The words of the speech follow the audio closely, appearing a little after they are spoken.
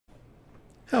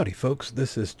Howdy folks,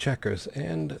 this is Checkers,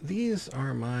 and these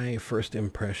are my first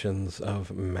impressions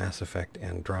of Mass Effect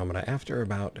Andromeda after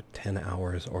about 10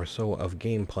 hours or so of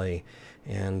gameplay,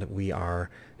 and we are,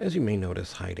 as you may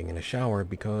notice, hiding in a shower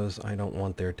because I don't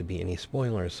want there to be any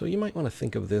spoilers, so you might want to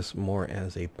think of this more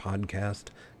as a podcast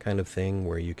kind of thing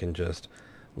where you can just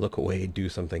look away, do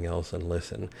something else, and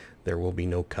listen. There will be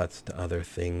no cuts to other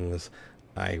things.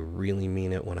 I really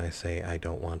mean it when I say I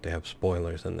don't want to have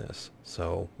spoilers in this.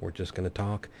 So we're just going to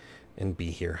talk and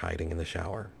be here hiding in the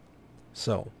shower.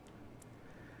 So,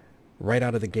 right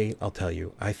out of the gate, I'll tell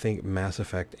you, I think Mass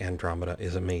Effect Andromeda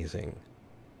is amazing.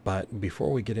 But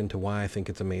before we get into why I think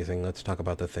it's amazing, let's talk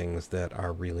about the things that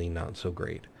are really not so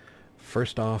great.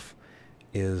 First off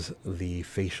is the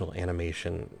facial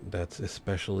animation, that's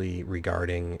especially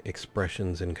regarding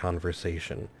expressions in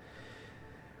conversation.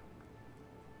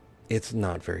 It's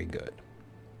not very good.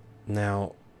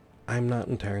 Now, I'm not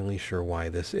entirely sure why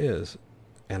this is,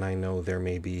 and I know there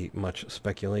may be much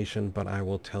speculation, but I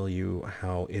will tell you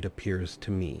how it appears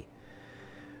to me.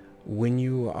 When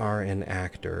you are an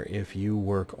actor, if you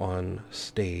work on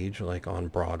stage, like on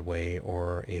Broadway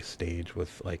or a stage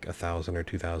with like 1,000 or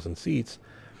 2,000 seats,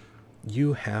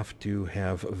 you have to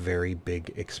have very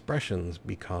big expressions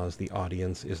because the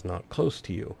audience is not close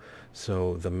to you.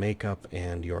 So the makeup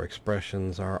and your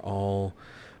expressions are all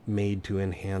made to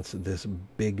enhance this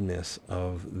bigness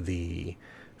of the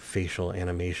facial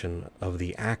animation of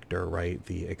the actor, right?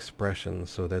 The expression,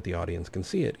 so that the audience can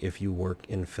see it. If you work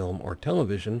in film or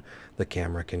television, the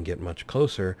camera can get much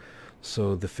closer,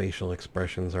 so the facial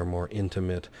expressions are more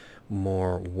intimate,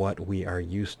 more what we are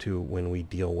used to when we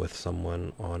deal with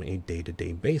someone on a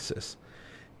day-to-day basis.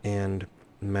 And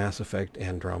Mass Effect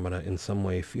Andromeda in some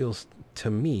way feels to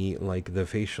me like the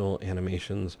facial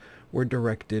animations were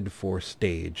directed for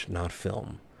stage, not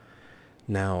film.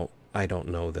 Now, I don't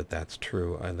know that that's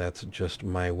true. That's just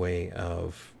my way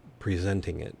of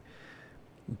presenting it.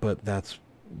 But that's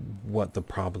what the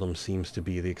problem seems to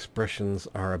be. The expressions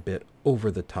are a bit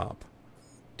over the top,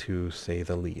 to say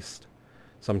the least.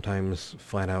 Sometimes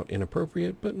flat out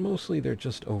inappropriate, but mostly they're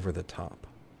just over the top.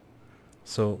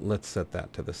 So let's set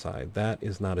that to the side. That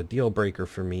is not a deal breaker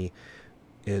for me.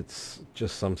 It's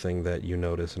just something that you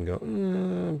notice and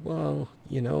go, well,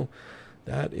 you know,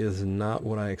 that is not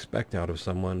what I expect out of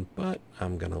someone, but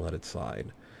I'm going to let it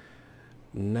slide.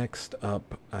 Next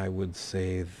up, I would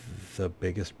say the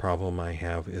biggest problem I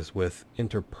have is with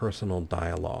interpersonal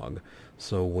dialogue.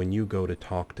 So when you go to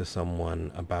talk to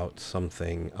someone about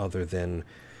something other than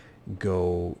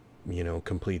go, you know,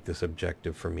 complete this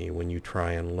objective for me, when you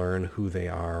try and learn who they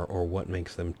are or what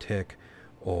makes them tick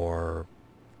or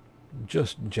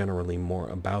just generally more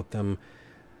about them,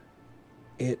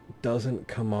 it doesn't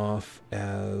come off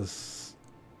as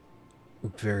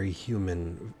very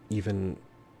human, even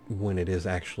when it is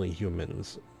actually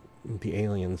humans. The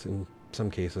aliens in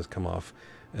some cases come off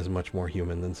as much more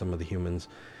human than some of the humans.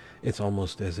 It's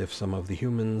almost as if some of the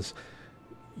humans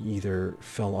either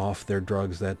fell off their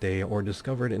drugs that day or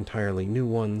discovered entirely new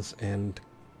ones, and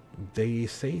they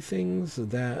say things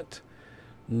that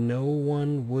no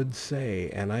one would say.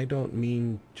 And I don't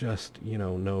mean just, you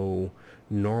know, no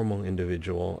normal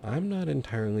individual. I'm not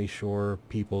entirely sure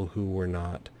people who were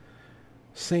not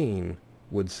sane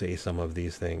would say some of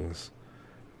these things.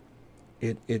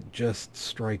 It just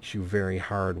strikes you very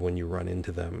hard when you run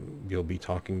into them. You'll be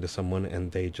talking to someone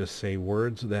and they just say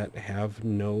words that have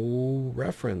no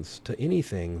reference to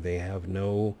anything. They have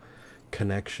no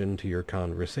connection to your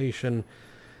conversation.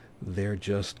 They're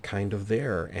just kind of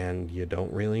there and you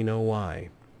don't really know why.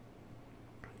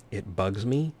 It bugs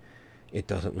me. It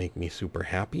doesn't make me super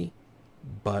happy.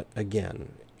 But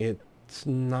again, it's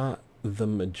not the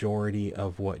majority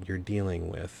of what you're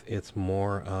dealing with. It's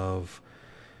more of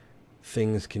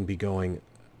things can be going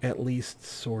at least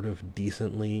sort of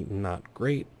decently, not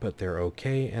great, but they're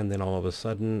okay, and then all of a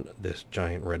sudden this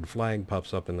giant red flag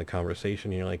pops up in the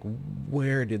conversation and you're like,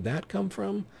 where did that come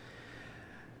from?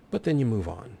 But then you move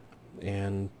on,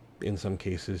 and in some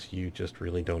cases you just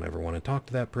really don't ever want to talk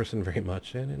to that person very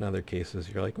much, and in other cases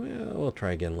you're like, well, we'll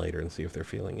try again later and see if they're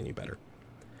feeling any better.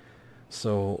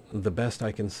 So the best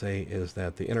I can say is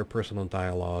that the interpersonal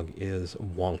dialogue is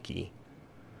wonky,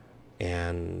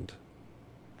 and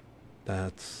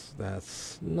that's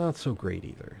not so great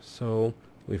either. So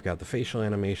we've got the facial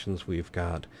animations, we've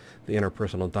got the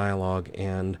interpersonal dialogue,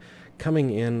 and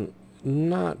coming in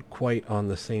not quite on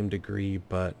the same degree,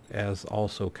 but as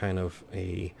also kind of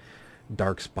a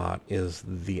dark spot, is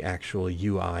the actual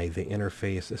UI, the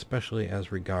interface, especially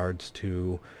as regards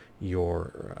to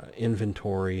your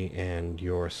inventory and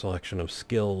your selection of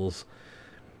skills.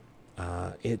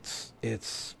 It's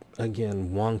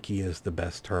again, wonky is the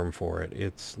best term for it.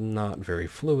 It's not very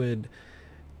fluid,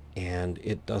 and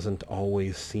it doesn't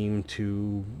always seem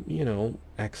to,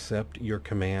 accept your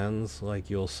commands. Like,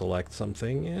 you'll select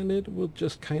something and it will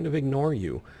just kind of ignore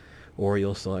you. Or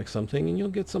you'll select something and you'll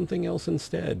get something else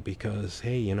instead because,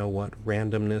 hey, you know what?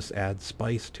 Randomness adds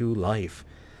spice to life.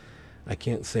 I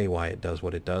can't say why it does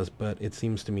what it does, but it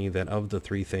seems to me that of the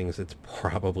three things, it's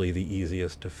probably the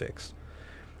easiest to fix.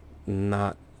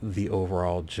 Not the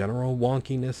overall general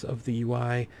wonkiness of the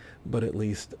UI, but at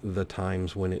least the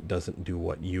times when it doesn't do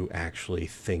what you actually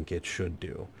think it should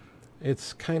do.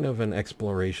 It's kind of an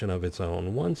exploration of its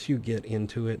own. Once you get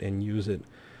into it and use it,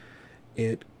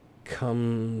 it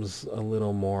comes a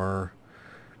little more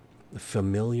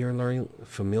familiarly,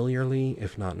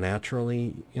 if not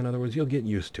naturally. In other words, you'll get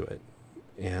used to it.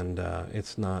 And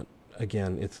it's not,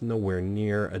 again, it's nowhere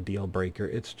near a deal breaker.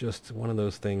 It's just one of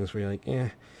those things where you're like,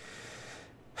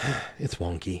 it's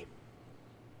wonky.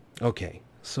 Okay,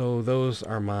 so those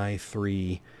are my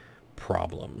three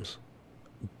problems.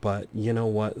 But you know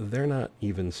what? They're not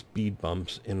even speed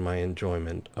bumps in my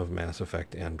enjoyment of Mass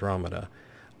Effect Andromeda.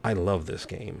 I love this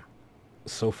game.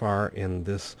 So far in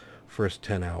this first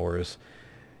 10 hours,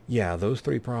 yeah, those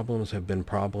three problems have been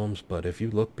problems, but if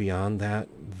you look beyond that,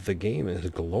 the game is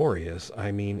glorious.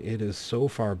 I mean, it is so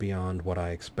far beyond what I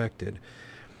expected.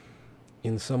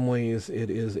 In some ways,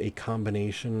 it is a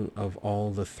combination of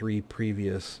all the three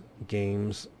previous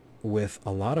games with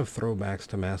a lot of throwbacks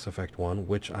to Mass Effect 1,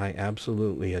 which I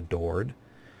absolutely adored.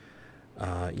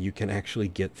 You can actually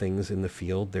get things in the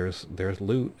field. There's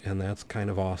loot, and that's kind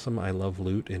of awesome. I love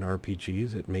loot in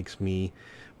RPGs. It makes me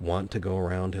want to go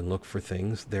around and look for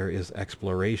things. There is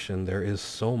exploration. There is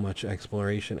so much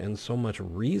exploration and so much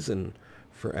reason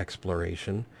for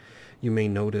exploration. You may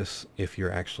notice, if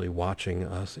you're actually watching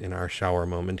us in our shower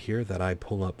moment here, that I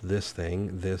pull up this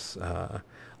thing, this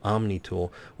Omni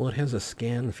tool. Well, it has a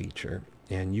scan feature,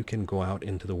 and you can go out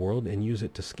into the world and use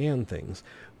it to scan things.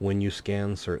 When you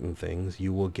scan certain things,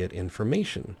 you will get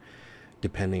information,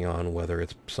 depending on whether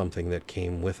it's something that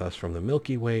came with us from the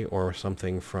Milky Way or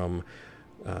something from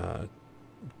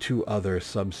two other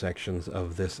subsections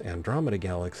of this Andromeda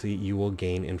galaxy. You will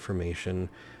gain information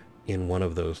in one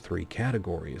of those three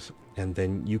categories, and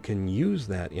then you can use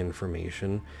that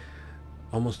information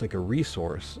almost like a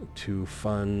resource to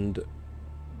fund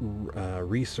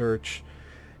research,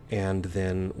 and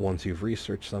then once you've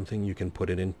researched something, you can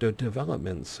put it into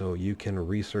development. So you can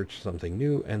research something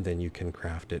new and then you can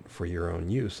craft it for your own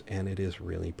use, and it is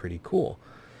really pretty cool.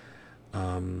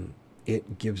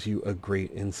 It gives you a great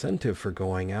incentive for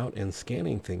going out and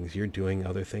scanning things. You're doing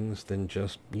other things than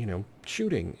just,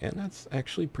 shooting, and that's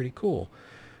actually pretty cool.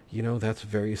 That's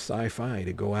very sci-fi,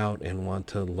 to go out and want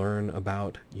to learn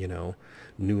about,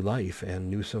 new life and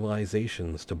new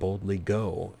civilizations, to boldly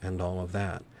go and all of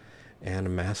that.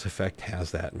 And Mass Effect has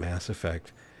that. Mass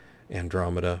Effect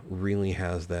Andromeda really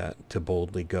has that, to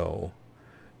boldly go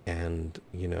and,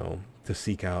 to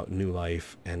seek out new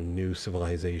life and new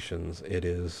civilizations.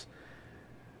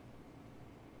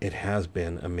 It has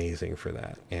been amazing for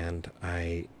that, and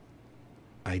I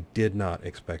did not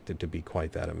expect it to be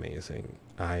quite that amazing.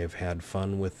 I've had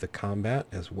fun with the combat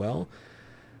as well.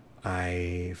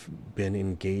 I've been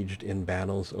engaged in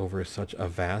battles over such a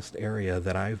vast area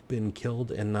that I've been killed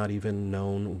and not even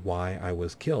known why I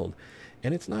was killed.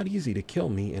 And it's not easy to kill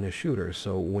me in a shooter,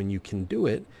 so when you can do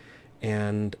it,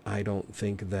 and I don't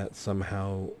think that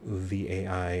somehow the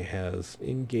AI has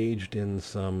engaged in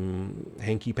some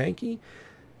hanky-panky,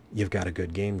 you've got a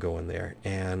good game going there.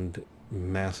 And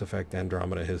Mass Effect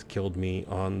Andromeda has killed me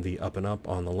on the up and up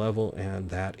on the level, and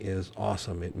that is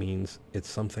awesome. It means it's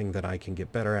something that I can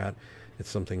get better at. It's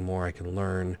something more I can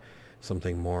learn,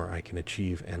 something more I can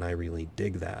achieve, and I really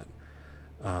dig that.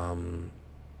 And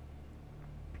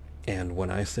when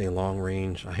I say long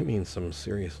range, I mean some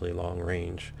seriously long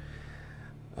range.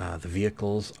 The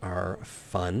vehicles are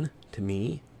fun to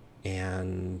me,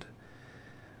 and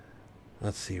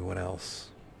let's see what else.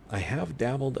 I have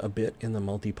dabbled a bit in the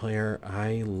multiplayer.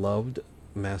 I loved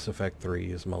Mass Effect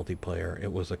 3's multiplayer.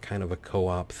 It was a kind of a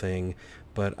co-op thing,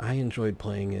 but I enjoyed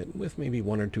playing it with maybe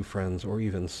one or two friends, or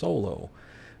even solo,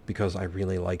 because I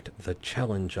really liked the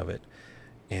challenge of it.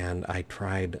 And I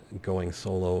tried going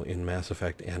solo in Mass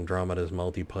Effect Andromeda's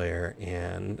multiplayer,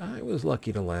 and I was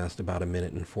lucky to last about 1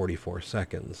 minute and 44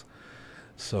 seconds.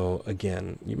 So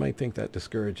again, you might think that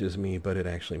discourages me, but it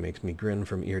actually makes me grin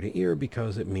from ear to ear,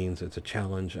 because it means it's a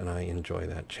challenge and I enjoy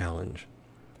that challenge.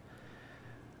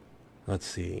 Let's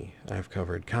see, I've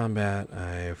covered combat,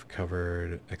 I've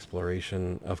covered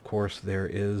exploration. Of course, there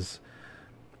is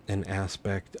an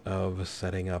aspect of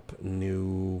setting up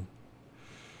new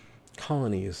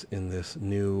colonies in this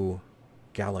new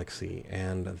galaxy,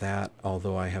 and that,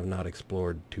 although I have not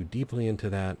explored too deeply into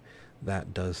that,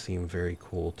 that does seem very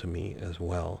cool to me as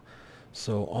well.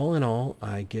 So all in all,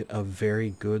 I get a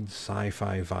very good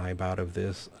sci-fi vibe out of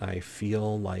this. I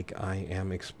feel like I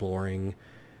am exploring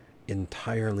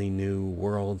entirely new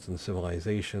worlds and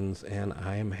civilizations, and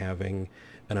I am having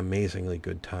an amazingly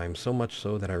good time. So much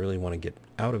so that I really want to get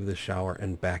out of the shower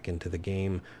and back into the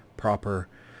game proper.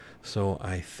 So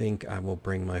I think I will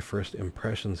bring my first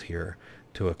impressions here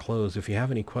to a close. If you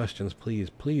have any questions,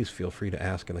 please feel free to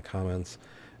ask in the comments,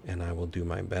 and I will do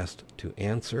my best to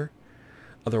answer.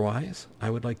 Otherwise, I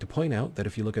would like to point out that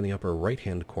if you look in the upper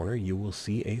right-hand corner, you will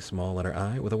see a small letter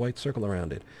I with a white circle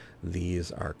around it.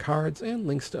 These are cards and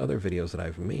links to other videos that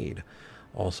I've made.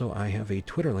 Also, I have a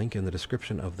Twitter link in the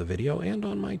description of the video and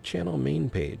on my channel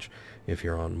main page. If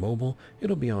you're on mobile,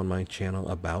 it'll be on my channel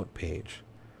About page.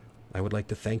 I would like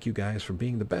to thank you guys for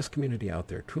being the best community out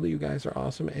there. Truly, you guys are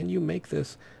awesome, and you make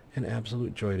this an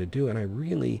absolute joy to do, and I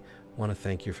really want to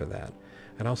thank you for that.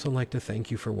 I'd also like to thank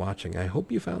you for watching. I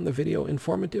hope you found the video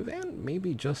informative and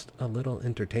maybe just a little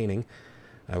entertaining.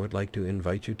 I would like to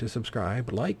invite you to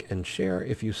subscribe, like, and share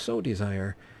if you so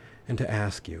desire, and to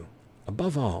ask you,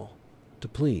 above all, to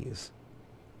please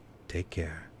take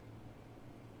care.